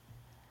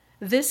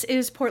This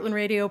is Portland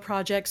Radio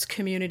Project's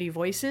Community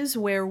Voices,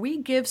 where we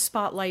give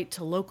spotlight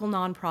to local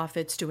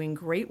nonprofits doing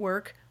great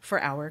work for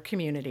our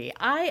community.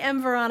 I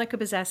am Veronica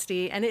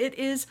Bezesti, and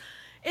it's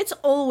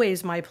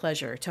always my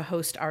pleasure to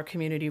host our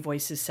Community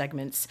Voices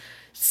segments,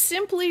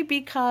 simply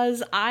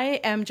because I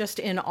am just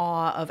in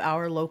awe of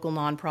our local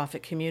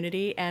nonprofit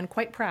community and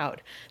quite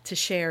proud to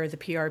share the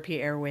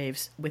PRP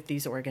airwaves with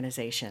these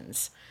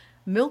organizations.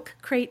 Milk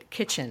Crate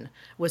Kitchen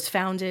was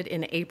founded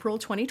in April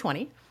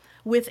 2020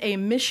 with a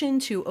mission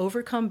to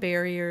overcome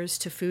barriers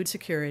to food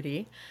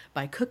security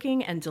by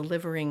cooking and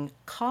delivering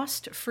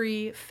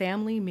cost-free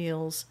family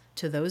meals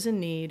to those in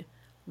need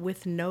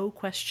with no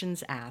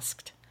questions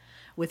asked.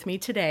 With me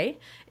today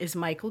is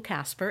Michael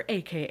Casper,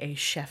 aka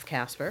Chef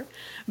Casper,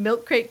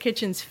 Milk Crate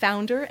Kitchen's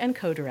founder and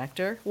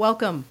co-director.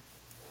 Welcome.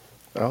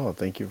 Oh,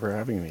 thank you for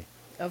having me.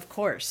 Of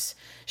course.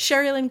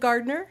 Sherilyn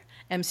Gardner,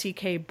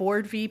 MCK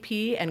Board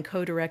VP and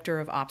co-director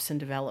of Ops and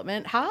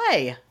Development.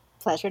 Hi.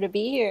 Pleasure to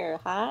be here.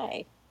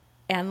 Hi.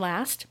 And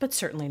last, but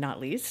certainly not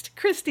least,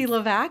 Christy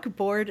Levac,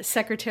 Board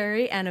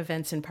Secretary and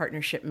Events and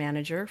Partnership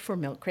Manager for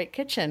Milk Crate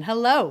Kitchen.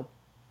 Hello.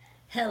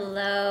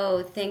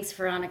 Hello. Thanks,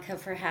 Veronica,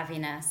 for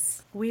having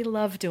us. We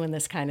love doing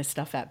this kind of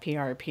stuff at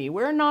PRP.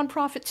 We're a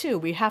nonprofit, too.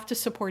 We have to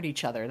support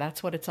each other.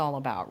 That's what it's all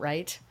about,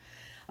 right?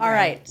 All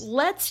right,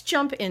 let's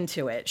jump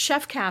into it.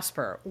 Chef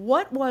Casper,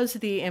 what was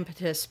the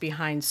impetus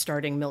behind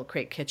starting Milk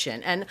Crate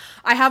Kitchen? And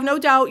I have no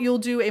doubt you'll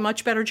do a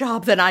much better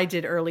job than I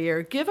did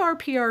earlier. Give our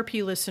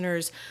PRP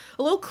listeners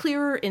a little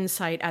clearer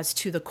insight as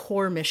to the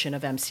core mission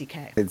of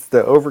MCK. It's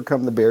to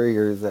overcome the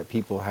barriers that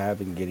people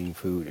have in getting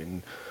food.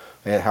 And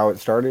how it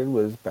started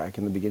was back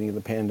in the beginning of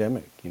the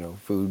pandemic. You know,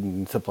 food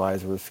and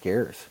supplies were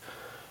scarce.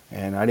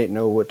 And I didn't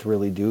know what to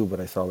really do, but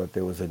I saw that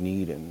there was a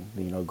need. And,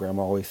 you know,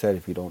 Grandma always said,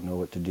 if you don't know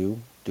what to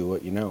do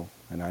what you know.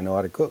 And I know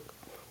how to cook.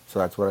 So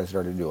that's what I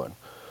started doing.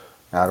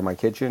 Out of my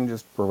kitchen,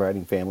 just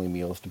providing family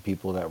meals to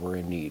people that were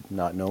in need.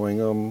 Not knowing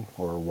them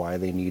or why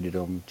they needed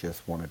them,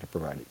 just wanted to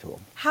provide it to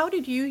them. How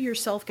did you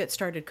yourself get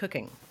started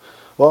cooking?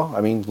 Well, I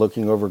mean,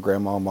 looking over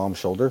Grandma and Mom's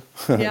shoulder.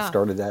 Yeah.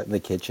 Started that in the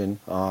kitchen.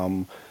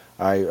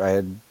 I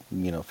had,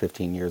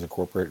 15 years of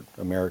corporate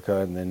America,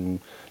 and then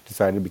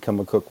decided to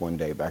become a cook one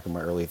day back in my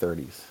early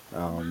 30s.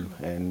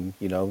 And,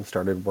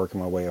 started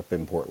working my way up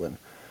in Portland,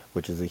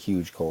 which is a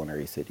huge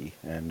culinary city,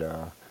 and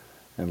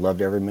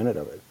loved every minute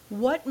of it.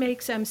 What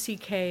makes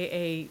MCK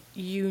a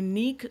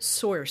unique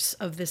source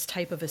of this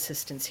type of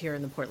assistance here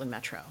in the Portland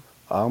Metro?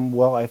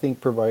 Well, I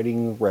think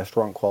providing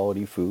restaurant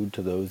quality food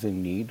to those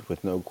in need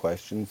with no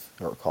questions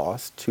or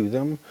cost to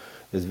them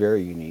is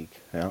very unique.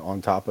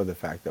 On top of the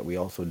fact that we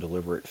also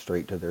deliver it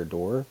straight to their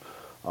door,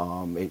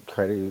 it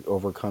tries to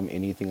overcome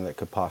anything that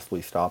could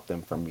possibly stop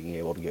them from being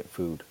able to get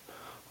food.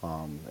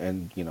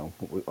 And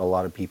a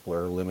lot of people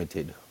are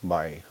limited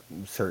by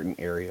certain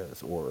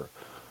areas or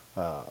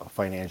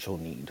financial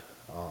need,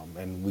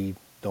 and we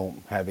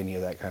don't have any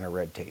of that kind of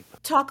red tape.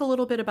 Talk a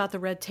little bit about the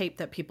red tape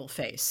that people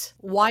face.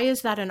 Why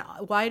is that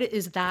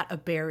a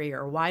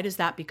barrier? Why does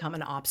that become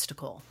an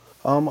obstacle?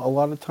 A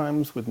lot of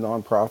times with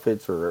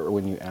nonprofits or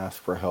when you ask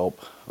for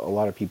help, a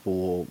lot of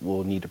people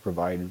will need to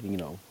provide,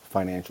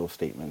 financial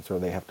statements, or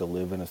they have to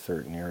live in a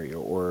certain area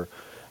or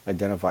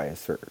identify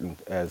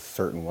a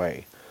certain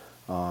way.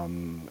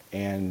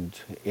 And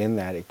in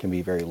that, it can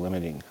be very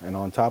limiting. And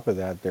on top of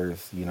that,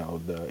 there's,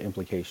 the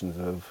implications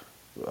of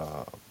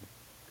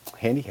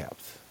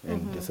handicaps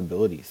and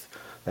disabilities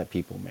that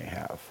people may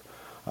have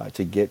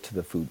to get to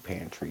the food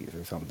pantries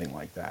or something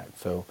like that.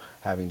 So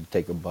having to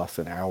take a bus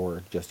an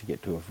hour just to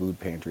get to a food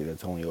pantry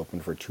that's only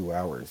open for 2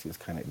 hours is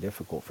kind of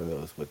difficult for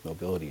those with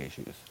mobility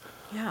issues.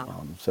 Yeah.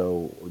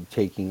 So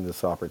taking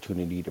this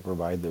opportunity to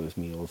provide those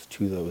meals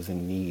to those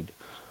in need,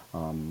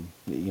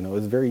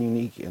 is very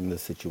unique in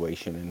this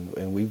situation.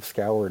 And we've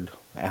scoured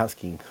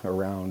asking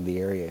around the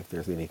area if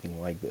there's anything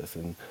like this.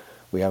 And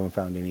we haven't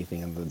found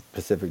anything in the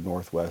Pacific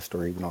Northwest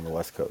or even on the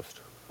West Coast.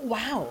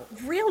 Wow,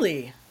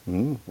 really?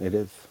 It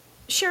is.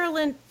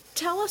 Sherilyn,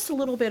 tell us a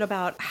little bit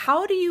about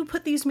how do you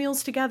put these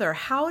meals together?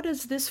 How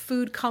does this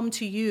food come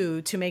to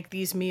you to make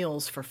these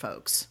meals for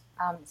folks?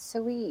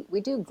 So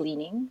we do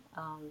gleaning.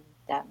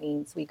 That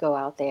means we go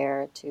out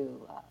there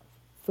to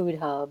food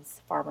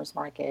hubs, farmers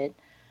market,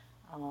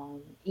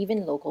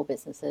 even local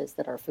businesses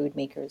that are food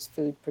makers,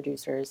 food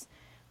producers,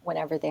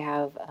 whenever they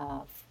have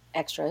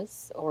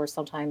extras, or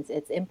sometimes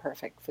it's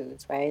imperfect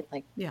foods, right?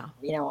 Like, Yeah.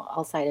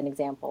 I'll cite an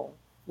example,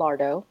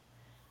 lardo.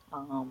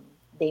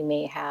 They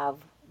may have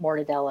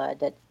mortadella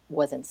that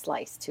wasn't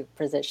sliced to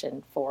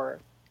precision for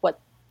what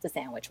the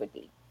sandwich would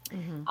be.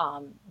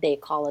 They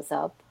call us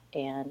up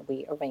and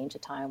we arrange a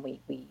time.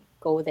 We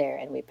go there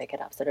and we pick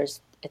it up. So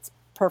it's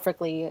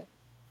perfectly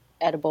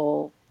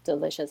edible,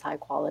 delicious, high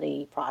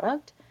quality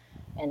product.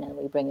 And then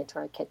we bring it to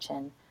our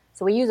kitchen.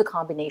 So we use a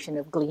combination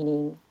of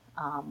gleaning,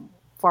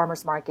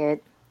 farmers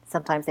market.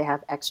 Sometimes they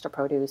have extra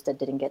produce that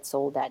didn't get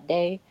sold that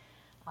day.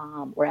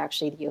 We're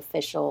actually the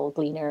official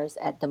gleaners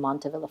at the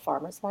Montevilla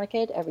Farmers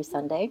Market every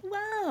Sunday.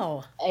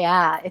 Wow.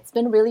 Yeah, it's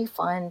been really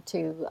fun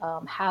to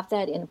have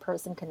that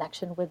in-person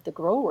connection with the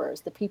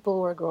growers, the people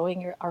who are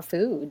growing our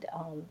food,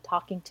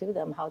 talking to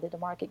them. How did the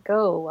market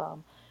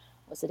go?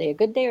 Was today a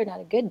good day or not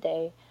a good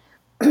day?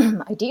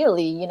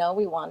 Ideally,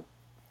 we want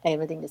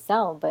everything to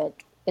sell, but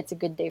it's a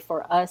good day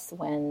for us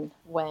when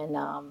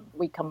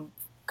we come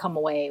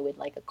away with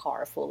like a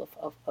car full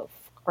of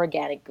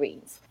organic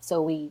greens.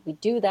 So we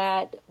do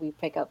that. We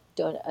pick up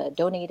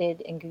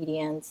donated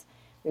ingredients.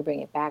 We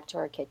bring it back to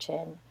our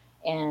kitchen,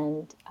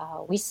 and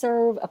we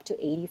serve up to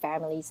 80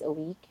 families a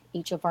week.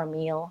 Each of our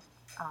meal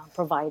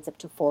provides up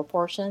to 4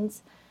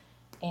 portions.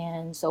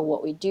 And so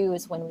what we do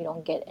is when we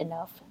don't get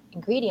enough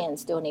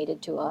ingredients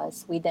donated to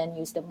us, we then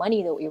use the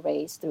money that we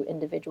raise through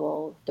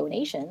individual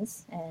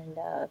donations and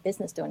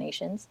business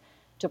donations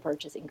to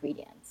purchase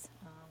ingredients.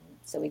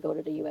 So we go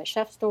to the U.S.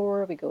 Chef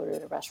Store, we go to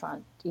the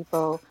Restaurant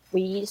Depot.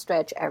 We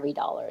stretch every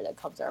dollar that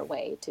comes our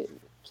way to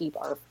keep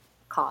our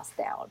costs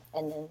down,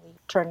 and then we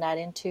turn that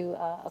into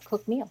a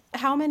cooked meal.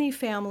 How many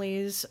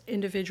families,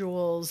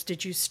 individuals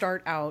did you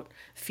start out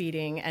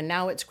feeding, and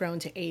now it's grown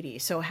to 80?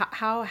 So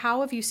how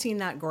have you seen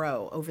that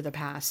grow over the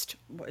past,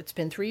 it's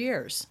been 3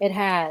 years? It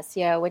has,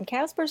 yeah. When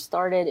Casper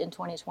started in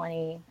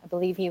 2020, I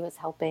believe he was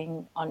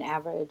helping on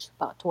average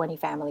about 20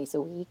 families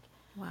a week.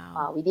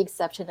 Wow. With the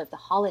exception of the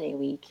holiday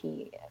week,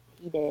 he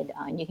did,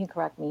 and you can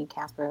correct me,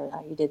 Casper,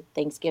 you did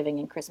Thanksgiving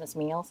and Christmas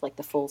meals, like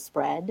the full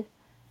spread.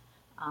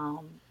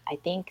 I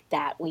think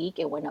that week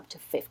it went up to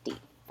 50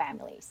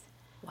 families.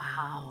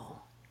 Wow.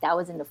 That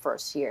was in the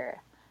first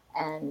year.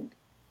 And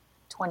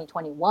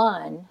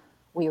 2021,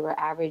 we were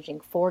averaging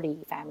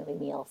 40 family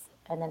meals.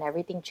 And then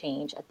everything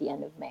changed at the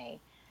end of May.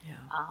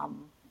 Yeah.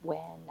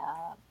 When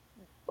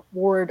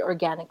word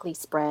organically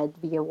spread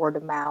via word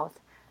of mouth.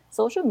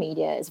 Social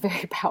media is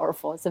very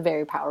powerful. It's a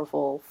very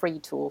powerful free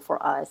tool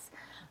for us.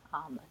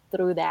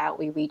 Through that,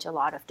 we reach a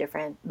lot of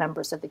different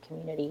members of the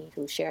community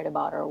who shared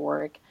about our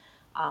work.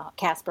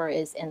 Casper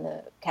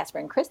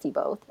and Christy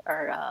both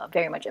are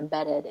very much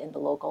embedded in the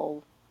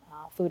local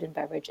food and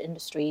beverage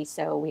industry.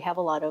 So we have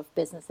a lot of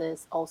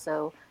businesses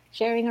also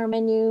sharing our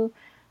menu,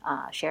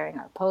 sharing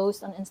our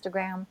posts on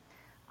Instagram.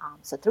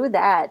 So through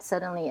that,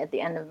 suddenly at the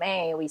end of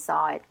May, we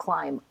saw it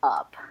climb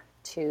up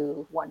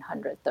to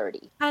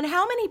 130. And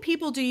how many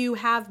people do you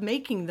have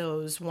making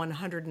those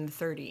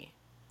 130?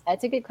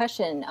 That's a good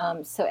question.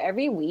 So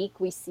every week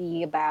we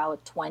see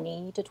about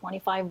 20 to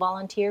 25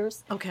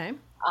 volunteers. Okay.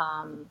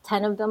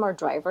 10 of them are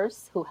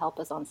drivers who help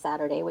us on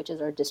Saturday, which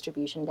is our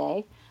distribution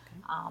day.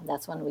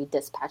 That's when we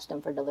dispatch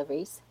them for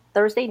deliveries.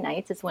 Thursday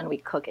nights is when we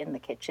cook in the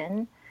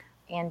kitchen.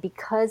 And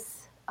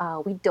because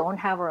we don't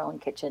have our own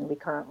kitchen, we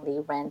currently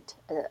rent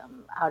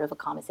out of a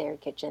commissary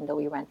kitchen that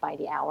we rent by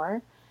the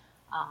hour.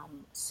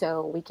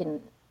 So we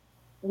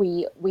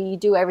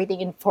do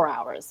everything in 4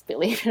 hours,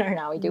 believe it or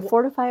not. We do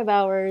 4 to 5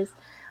 hours.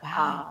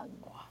 Wow.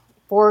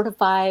 4 to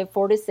 5,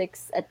 4 to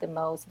 6 at the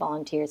most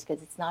volunteers,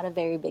 because it's not a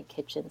very big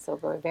kitchen. So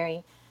we're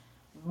very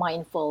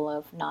mindful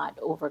of not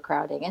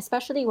overcrowding,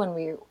 especially when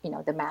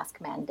the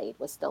mask mandate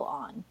was still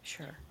on.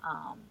 Sure.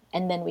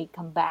 And then we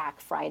come back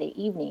Friday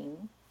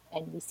evening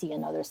and we see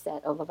another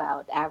set of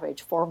about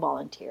average 4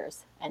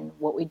 volunteers. And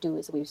what we do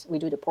is we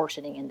do the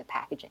portioning and the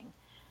packaging.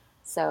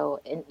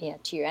 So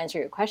to answer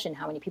your question,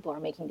 how many people are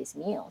making these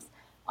meals?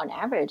 On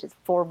average, it's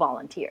 4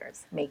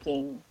 volunteers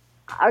making.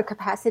 Our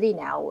capacity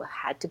now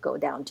had to go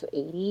down to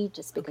 80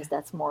 just because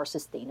that's more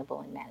sustainable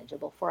and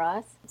manageable for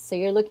us. So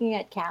you're looking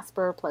at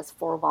Casper plus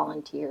 4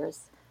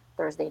 volunteers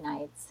Thursday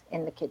nights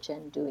in the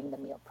kitchen doing the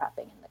meal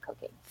prepping and the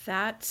cooking.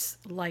 That's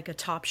like a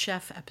Top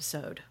Chef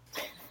episode.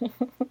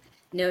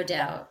 No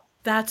doubt.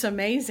 That's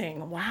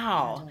amazing.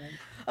 Wow.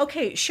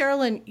 Okay,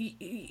 Sherilyn,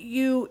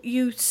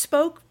 you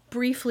spoke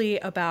briefly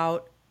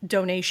about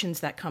donations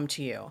that come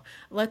to you.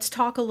 Let's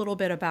talk a little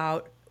bit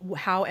about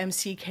how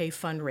MCK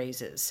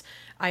fundraises.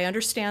 I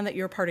understand that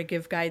you're part of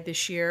Give Guide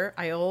this year.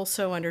 I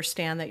also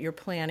understand that you're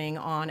planning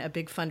on a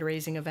big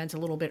fundraising event a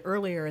little bit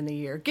earlier in the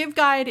year. Give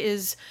Guide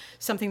is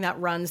something that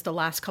runs the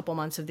last couple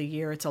months of the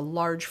year. It's a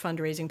large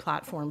fundraising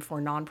platform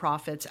for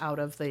nonprofits out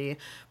of the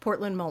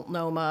Portland,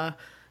 Multnomah,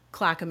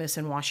 Clackamas,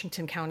 and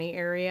Washington County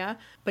area.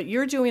 But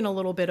you're doing a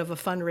little bit of a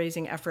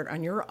fundraising effort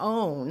on your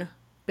own a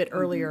bit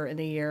earlier in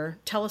the year.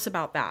 Tell us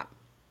about that.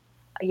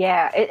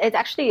 Yeah, it's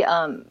actually,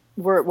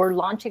 we're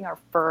launching our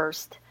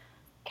first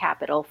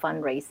capital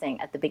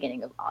fundraising at the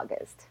beginning of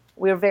August.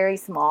 We're very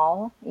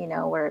small,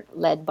 we're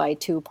led by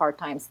 2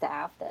 part-time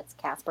staff. That's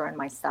Casper and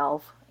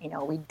myself.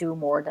 We do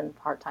more than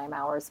part-time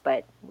hours,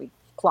 but we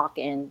clock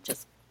in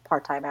just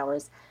part-time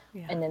hours.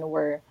 Yeah. And then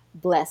we're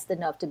blessed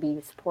enough to be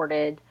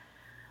supported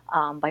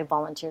by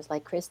volunteers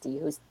like Christy,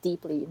 who's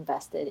deeply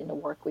invested in the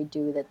work we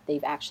do, that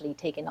they've actually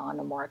taken on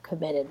a more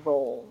committed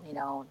role,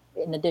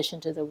 in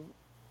addition to the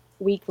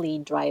weekly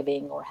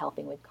driving or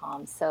helping with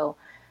comms. So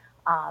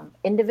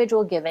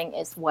individual giving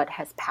is what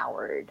has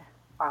powered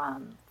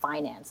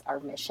finance,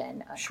 our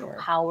mission, Sure.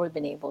 How we've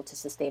been able to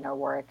sustain our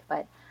work.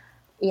 But,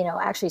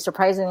 actually,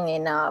 surprisingly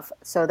enough,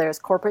 so there's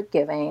corporate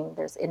giving,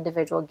 there's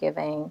individual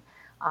giving.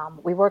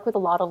 We work with a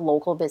lot of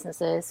local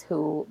businesses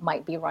who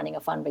might be running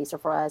a fundraiser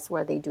for us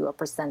where they do a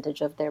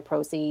percentage of their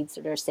proceeds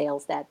or their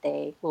sales that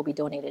day will be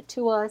donated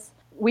to us.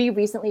 We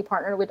recently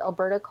partnered with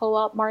Alberta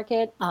Co-op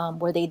Market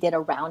where they did a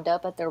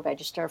roundup at their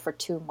register for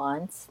 2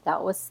 months.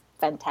 That was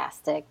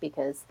fantastic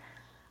because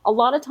a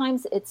lot of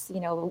times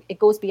it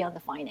goes beyond the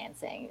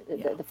financing,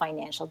 the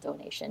financial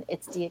donation.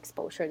 It's the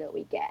exposure that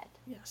we get.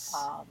 Yes.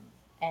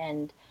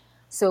 And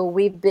so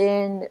we've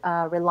been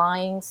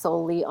relying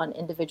solely on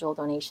individual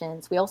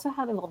donations. We also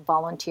have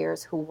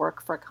volunteers who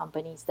work for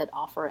companies that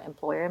offer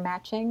employer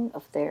matching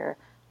of their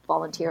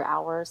volunteer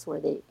hours,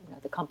 where the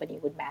company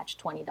would match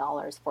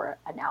 $20 for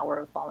an hour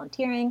of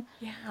volunteering.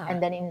 Yeah.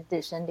 And then in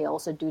addition, they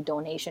also do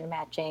donation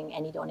matching,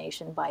 any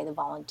donation by the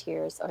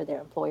volunteers or their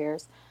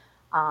employers.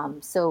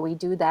 So we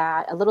do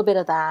that, a little bit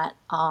of that.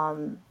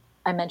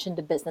 I mentioned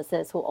the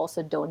businesses who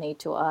also donate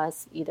to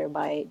us either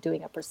by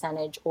doing a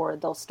percentage or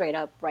they'll straight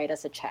up write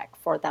us a check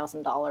for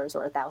 $1,000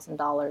 or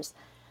 $1,000.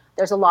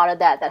 There's a lot of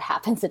that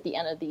happens at the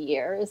end of the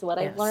year is what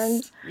I've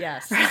learned.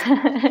 Yes.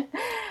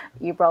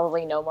 You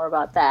probably know more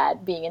about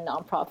that being a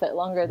nonprofit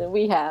longer than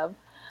we have.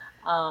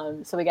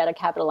 So we got to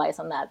capitalize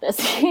on that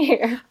this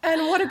year.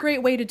 And what a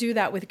great way to do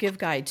that with Give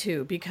Guide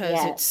too, because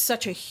Yes. it's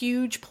such a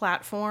huge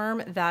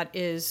platform that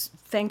is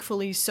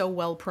thankfully so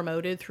well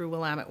promoted through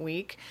Willamette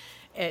Week.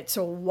 It's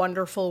a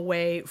wonderful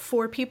way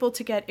for people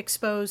to get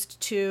exposed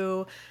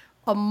to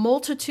a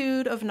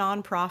multitude of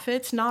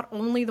nonprofits, not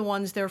only the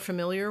ones they're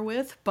familiar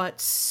with, but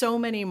so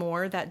many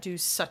more that do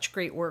such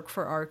great work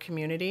for our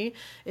community.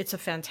 It's a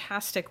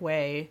fantastic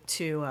way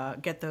to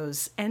get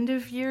those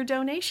end-of-year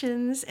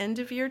donations,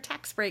 end-of-year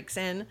tax breaks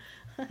in.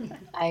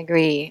 I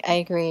agree.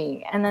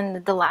 And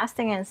then the last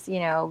thing is,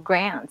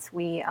 grants.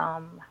 We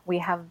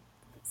have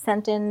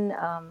sent in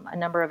a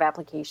number of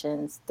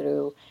applications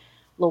through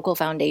local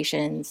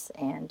foundations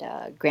and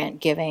grant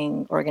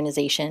giving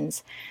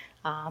organizations.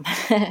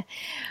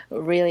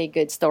 Really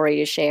good story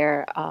to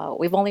share.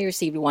 We've only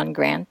received one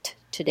grant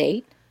to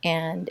date,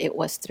 and it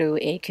was through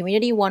a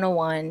Community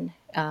 101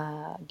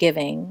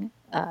 giving.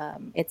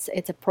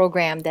 It's a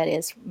program that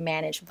is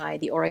managed by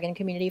the Oregon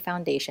Community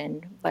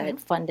Foundation, but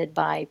funded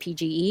by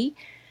PGE.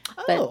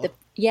 Oh. But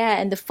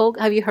and the folk,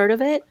 have you heard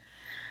of it?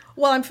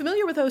 Well, I'm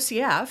familiar with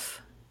OCF.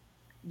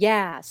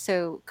 Yeah,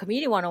 so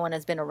Community 101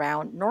 has been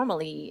around.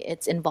 Normally,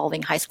 it's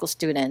involving high school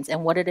students,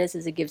 and what it is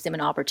it gives them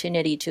an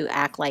opportunity to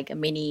act like a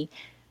mini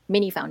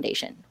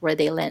foundation where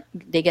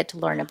they get to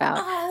learn about.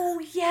 Oh,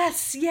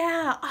 yes,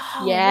 yeah.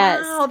 Oh,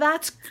 Yes. wow,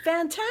 that's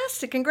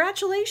fantastic.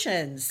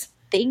 Congratulations.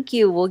 Thank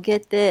you. We'll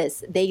get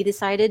this. They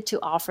decided to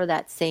offer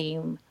that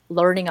same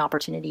learning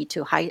opportunity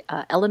to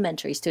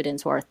elementary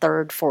students who are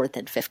third, fourth,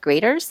 and fifth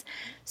graders.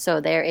 So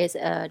there is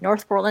a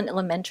North Portland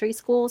Elementary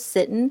School,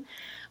 Sitten,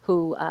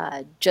 who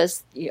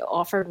just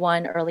offered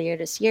one earlier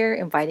this year,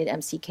 invited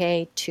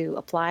MCK to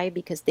apply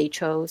because they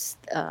chose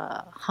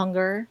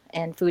hunger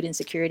and food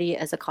insecurity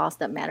as a cause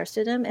that matters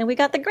to them, and we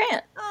got the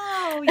grant.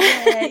 Oh,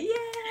 yeah,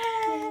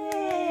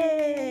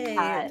 yay!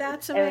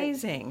 That's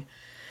amazing.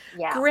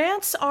 Yeah.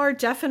 Grants are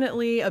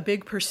definitely a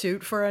big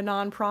pursuit for a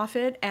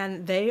nonprofit,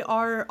 and they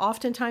are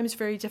oftentimes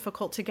very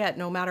difficult to get.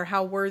 No matter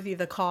how worthy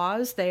the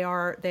cause,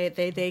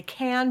 they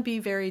can be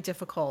very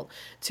difficult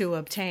to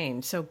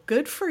obtain. So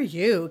good for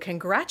you.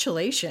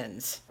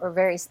 Congratulations. We're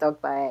very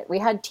stoked by it. We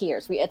had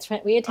tears. We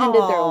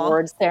attended their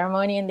awards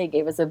ceremony, and they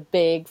gave us a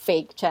big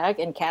fake check,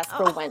 and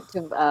Casper went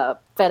to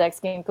FedEx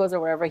GameCos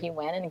or wherever he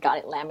went and got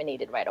it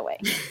laminated right away.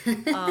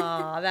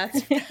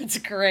 That's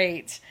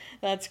great.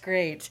 That's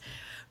great.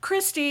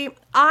 Christy,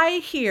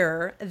 I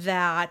hear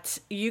that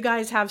you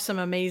guys have some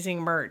amazing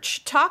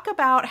merch. Talk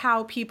about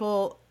how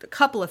people, a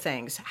couple of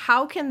things.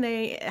 How can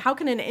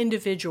an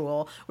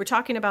individual, we're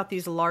talking about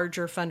these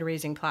larger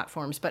fundraising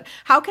platforms, but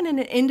how can an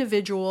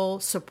individual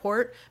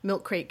support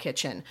Milk Crate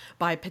Kitchen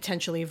by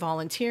potentially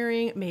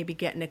volunteering, maybe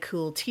getting a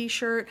cool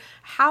t-shirt?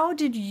 How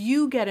did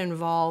you get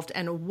involved,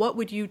 and what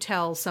would you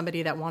tell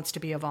somebody that wants to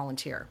be a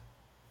volunteer?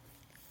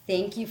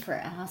 Thank you for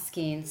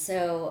asking.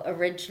 So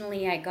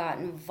originally I got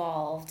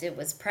involved. It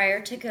was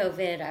prior to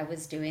COVID. I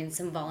was doing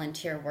some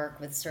volunteer work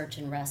with search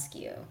and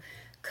rescue.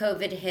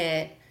 COVID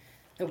hit,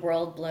 the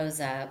world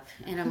blows up,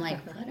 and I'm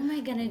like, what am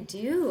I going to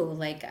do?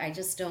 Like, I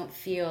just don't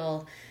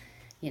feel,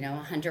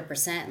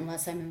 100%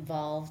 unless I'm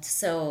involved.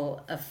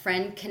 So a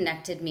friend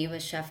connected me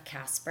with Chef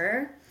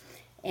Casper.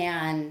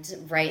 And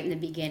right in the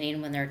beginning,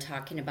 when they're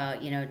talking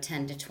about,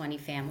 10 to 20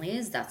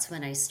 families, that's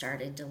when I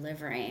started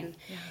delivering.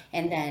 Yeah.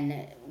 And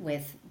then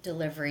with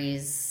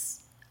deliveries,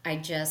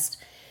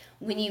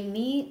 when you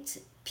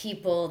meet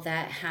people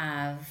that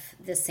have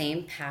the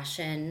same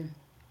passion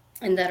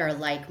and that are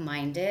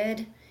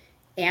like-minded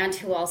and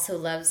who also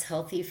loves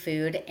healthy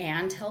food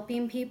and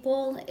helping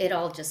people, it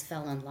all just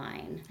fell in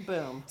line.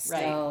 Boom.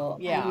 So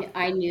right. Yeah.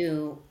 I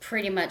knew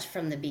pretty much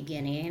from the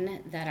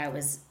beginning that I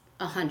was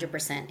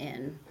 100%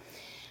 in.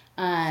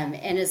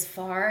 And as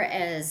far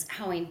as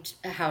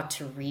how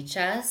to reach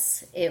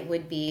us, it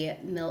would be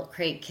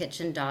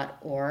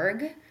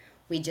milkcratekitchen.org.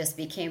 We just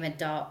became a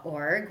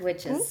 .org,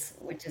 which is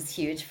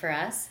huge for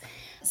us.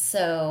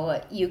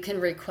 So you can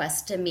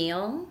request a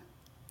meal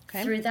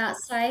through that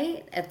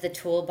site. At the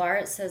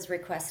toolbar, it says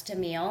request a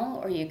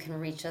meal, or you can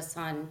reach us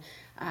on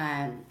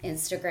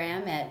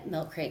Instagram at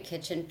Milk Crate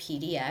Kitchen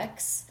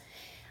PDX.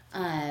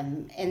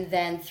 And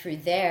then through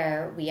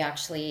there, we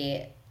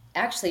actually,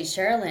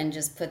 Sherilyn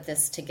just put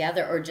this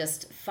together, or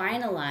just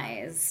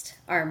finalized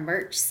our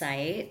merch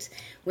site,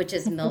 which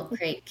is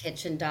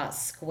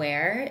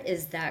milkcratekitchen.square.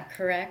 Is that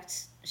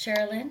correct,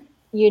 Sherilyn?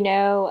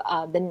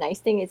 The nice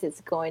thing is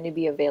it's going to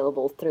be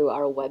available through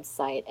our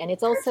website, and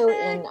it's also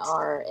in Perfect.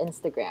 our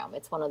Instagram.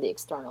 It's one of the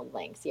external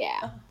links.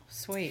 Yeah.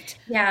 Sweet.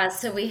 Yeah,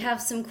 so we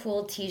have some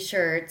cool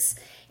t-shirts,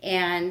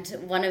 and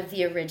one of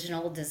the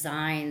original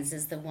designs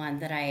is the one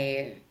that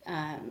I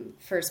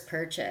first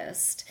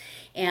purchased,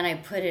 and I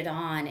put it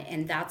on,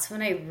 and that's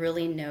when I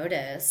really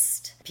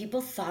noticed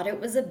people thought it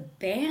was a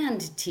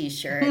band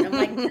t-shirt. And I'm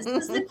like, this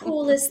is the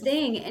coolest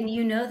thing. And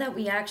you know that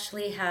we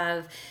actually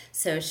have,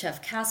 so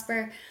Chef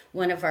Casper,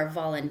 one of our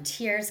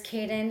volunteers,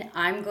 Kaden,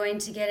 I'm going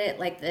to get it.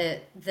 Like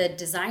the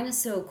design is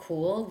so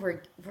cool.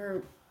 We're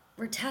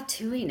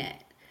tattooing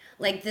it.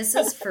 Like, this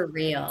is for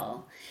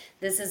real.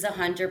 This is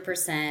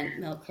 100%.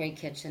 Milk Crate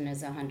Kitchen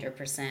is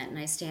 100%, and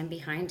I stand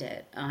behind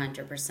it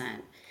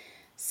 100%.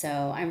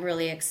 So I'm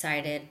really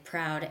excited,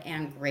 proud,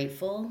 and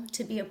grateful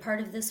to be a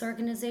part of this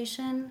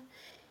organization.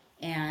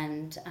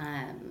 And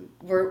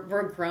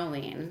we're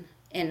growing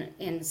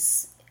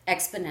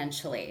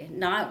exponentially.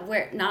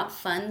 Not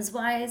funds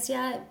wise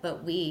yet,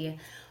 but we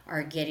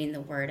are getting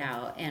the word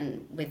out.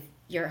 And with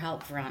your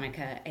help,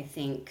 Veronica,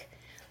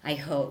 I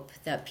hope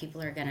that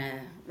people are going to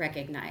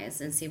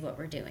recognize and see what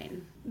we're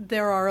doing.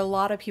 There are a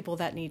lot of people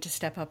that need to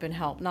step up and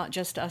help, not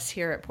just us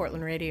here at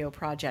Portland Radio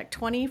Project.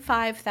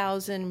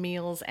 25,000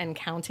 meals and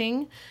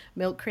counting.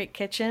 Milk Crate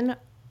Kitchen.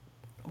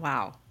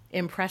 Wow.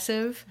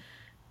 Impressive.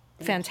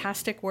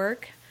 Fantastic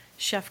work.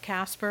 Chef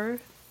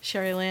Casper,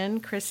 Sherry Lynn,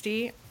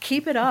 Christy.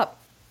 Keep it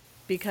up,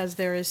 because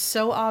there is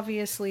so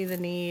obviously the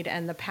need,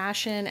 and the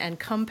passion and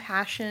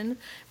compassion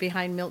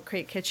behind Milk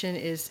Crate Kitchen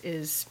is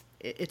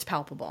it's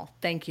palpable.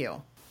 Thank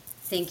you.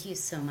 Thank you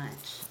so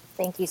much.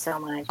 Thank you so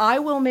much. I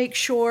will make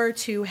sure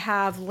to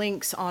have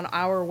links on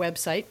our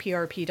website,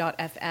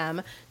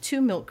 prp.fm,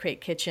 to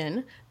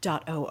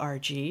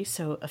milkcratekitchen.org,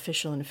 so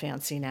official and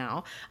fancy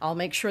now. I'll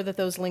make sure that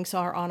those links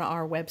are on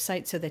our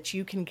website so that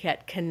you can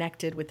get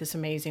connected with this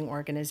amazing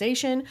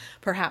organization,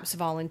 perhaps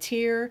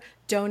volunteer,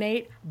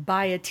 donate,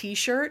 buy a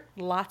t-shirt,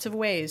 lots of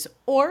ways.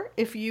 Or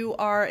if you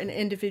are an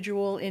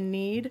individual in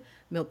need,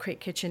 Milk Crate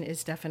Kitchen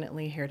is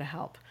definitely here to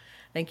help.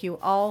 Thank you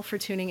all for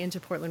tuning into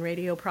Portland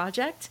Radio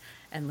Project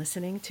and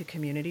listening to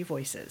Community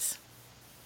Voices.